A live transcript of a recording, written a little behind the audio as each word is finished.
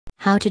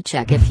How to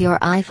check if your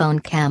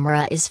iPhone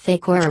camera is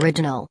fake or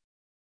original.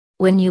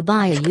 When you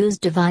buy a used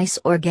device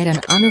or get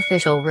an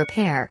unofficial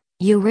repair,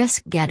 you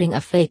risk getting a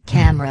fake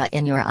camera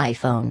in your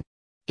iPhone.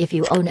 If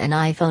you own an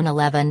iPhone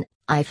 11,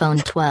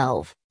 iPhone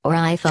 12, or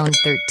iPhone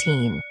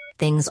 13,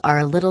 things are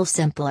a little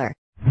simpler.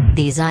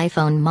 These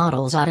iPhone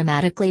models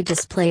automatically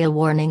display a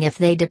warning if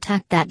they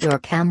detect that your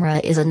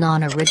camera is a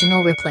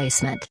non-original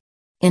replacement.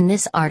 In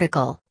this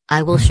article,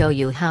 I will show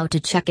you how to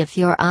check if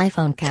your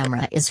iPhone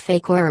camera is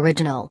fake or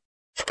original.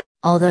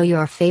 Although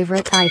your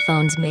favorite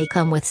iPhones may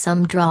come with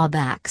some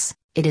drawbacks,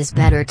 it is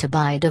better to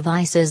buy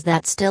devices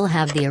that still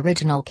have the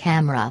original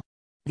camera.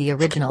 The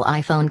original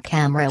iPhone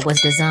camera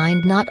was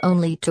designed not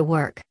only to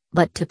work,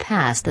 but to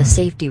pass the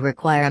safety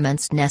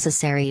requirements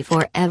necessary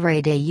for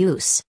everyday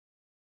use.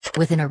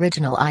 With an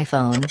original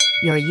iPhone,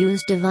 your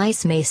used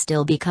device may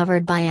still be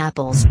covered by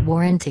Apple's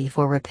warranty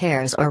for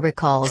repairs or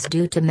recalls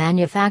due to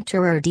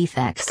manufacturer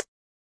defects.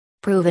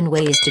 Proven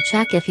ways to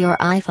check if your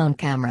iPhone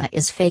camera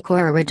is fake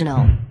or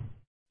original.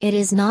 It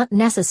is not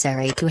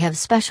necessary to have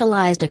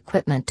specialized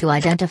equipment to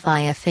identify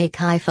a fake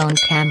iPhone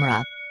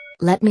camera.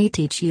 Let me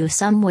teach you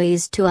some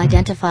ways to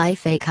identify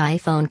fake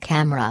iPhone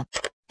camera.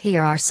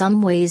 Here are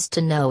some ways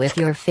to know if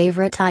your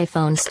favorite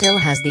iPhone still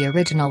has the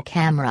original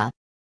camera.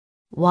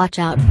 Watch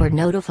out for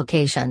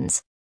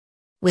notifications.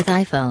 With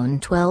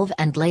iPhone 12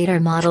 and later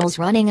models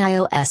running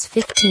iOS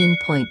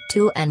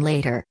 15.2 and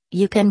later,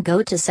 you can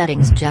go to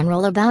Settings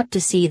General About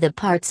to see the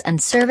parts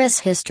and service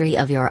history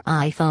of your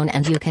iPhone,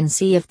 and you can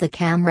see if the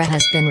camera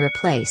has been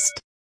replaced.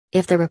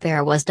 If the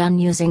repair was done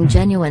using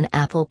genuine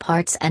Apple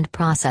parts and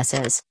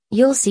processes,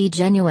 you'll see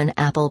genuine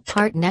Apple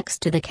part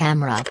next to the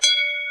camera.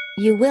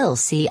 You will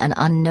see an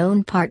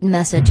unknown part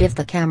message if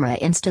the camera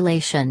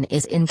installation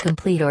is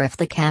incomplete or if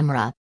the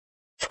camera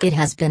it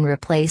has been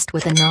replaced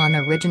with a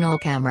non-original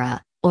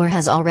camera, or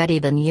has already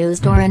been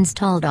used or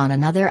installed on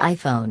another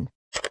iPhone.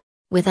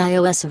 With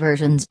iOS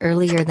versions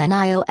earlier than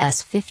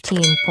iOS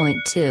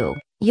 15.2,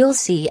 you'll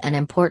see an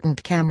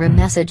important camera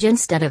message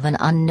instead of an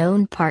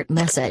unknown part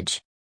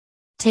message.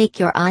 Take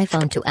your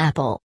iPhone to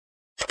Apple.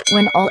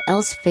 When all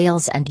else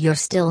fails and you're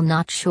still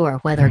not sure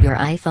whether your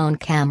iPhone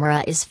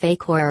camera is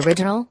fake or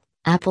original,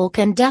 Apple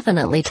can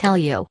definitely tell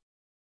you.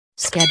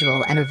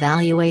 Schedule an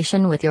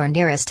evaluation with your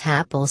nearest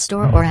Apple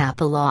Store or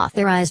Apple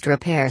Authorized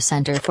Repair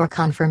Center for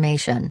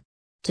confirmation.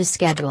 To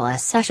schedule a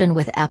session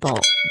with Apple,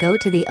 go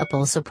to the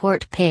Apple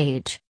Support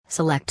page,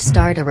 select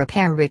Start a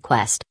Repair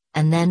Request,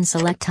 and then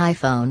select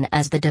iPhone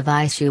as the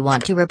device you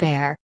want to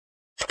repair.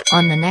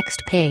 On the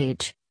next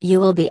page, you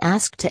will be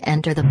asked to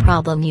enter the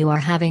problem you are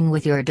having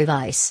with your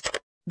device.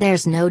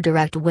 There's no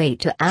direct way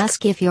to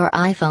ask if your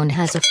iPhone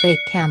has a fake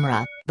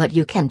camera, but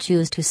you can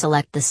choose to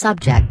select the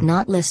subject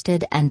not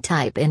listed and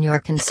type in your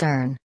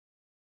concern.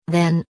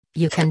 Then,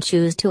 you can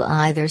choose to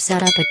either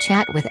set up a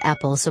chat with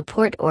Apple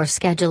Support or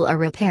schedule a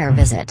repair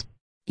visit.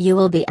 You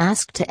will be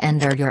asked to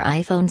enter your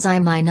iPhone's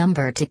IMEI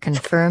number to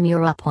confirm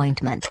your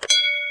appointment.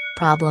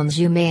 Problems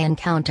you may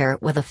encounter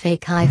with a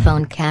fake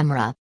iPhone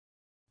camera.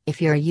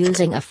 If you're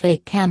using a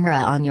fake camera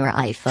on your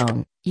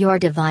iPhone, your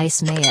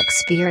device may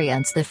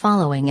experience the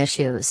following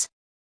issues.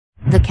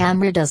 The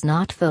camera does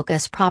not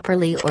focus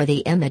properly or the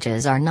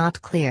images are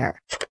not clear.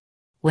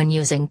 When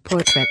using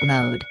portrait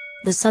mode,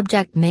 the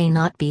subject may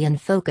not be in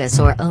focus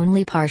or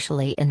only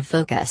partially in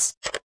focus.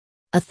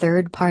 A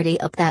third-party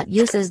app that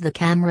uses the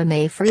camera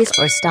may freeze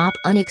or stop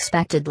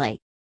unexpectedly.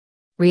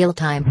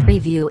 Real-time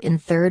preview in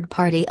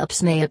third-party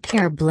apps may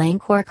appear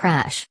blank or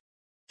crash.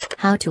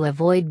 How to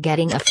avoid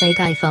getting a fake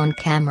iPhone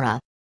camera.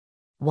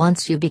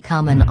 Once you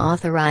become an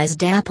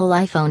authorized Apple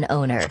iPhone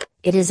owner,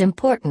 it is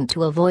important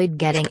to avoid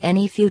getting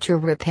any future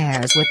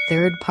repairs with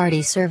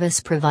third-party service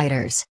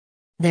providers.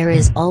 There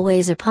is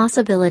always a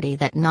possibility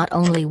that not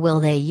only will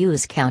they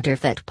use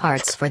counterfeit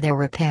parts for their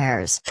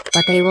repairs,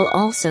 but they will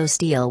also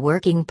steal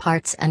working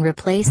parts and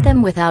replace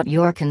them without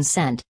your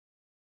consent.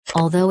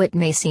 Although it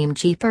may seem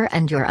cheaper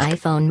and your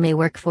iPhone may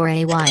work for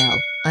a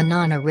while, a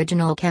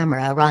non-original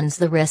camera runs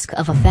the risk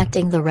of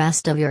affecting the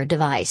rest of your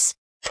device.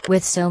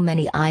 With so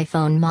many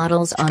iPhone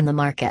models on the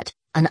market,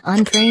 an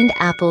untrained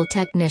Apple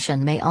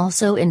technician may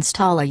also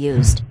install a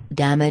used,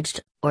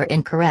 damaged, or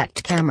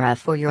incorrect camera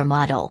for your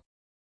model.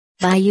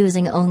 By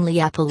using only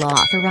Apple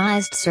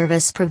authorized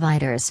service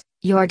providers,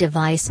 your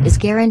device is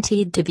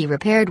guaranteed to be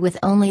repaired with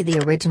only the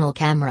original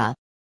camera.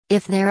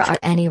 If there are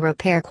any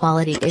repair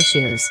quality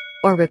issues,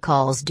 or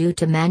recalls due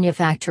to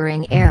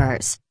manufacturing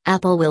errors,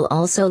 Apple will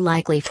also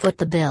likely foot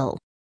the bill.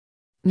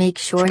 Make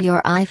sure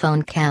your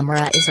iPhone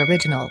camera is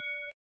original.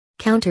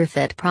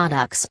 Counterfeit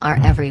products are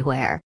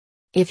everywhere.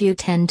 If you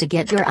tend to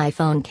get your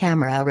iPhone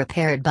camera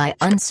repaired by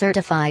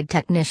uncertified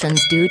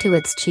technicians due to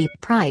its cheap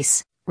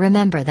price,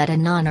 remember that a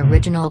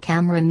non-original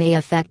camera may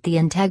affect the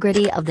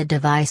integrity of the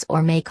device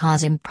or may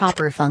cause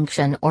improper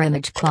function or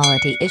image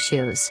quality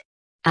issues.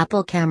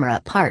 Apple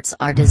camera parts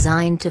are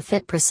designed to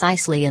fit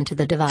precisely into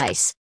the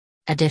device.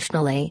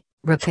 Additionally,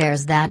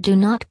 repairs that do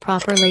not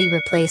properly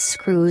replace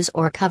screws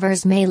or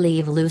covers may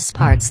leave loose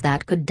parts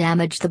that could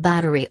damage the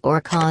battery or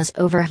cause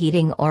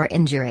overheating or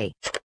injury.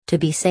 To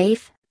be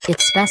safe,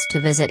 It's best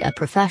to visit a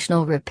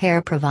professional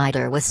repair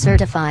provider with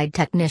certified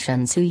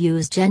technicians who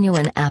use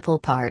genuine Apple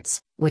parts,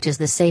 which is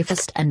the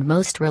safest and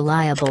most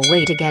reliable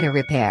way to get a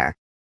repair.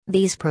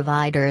 These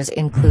providers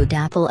include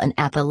Apple and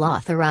Apple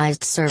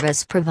authorized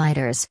service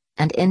providers,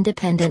 and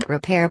independent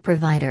repair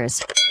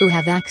providers, who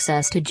have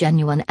access to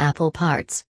genuine Apple parts.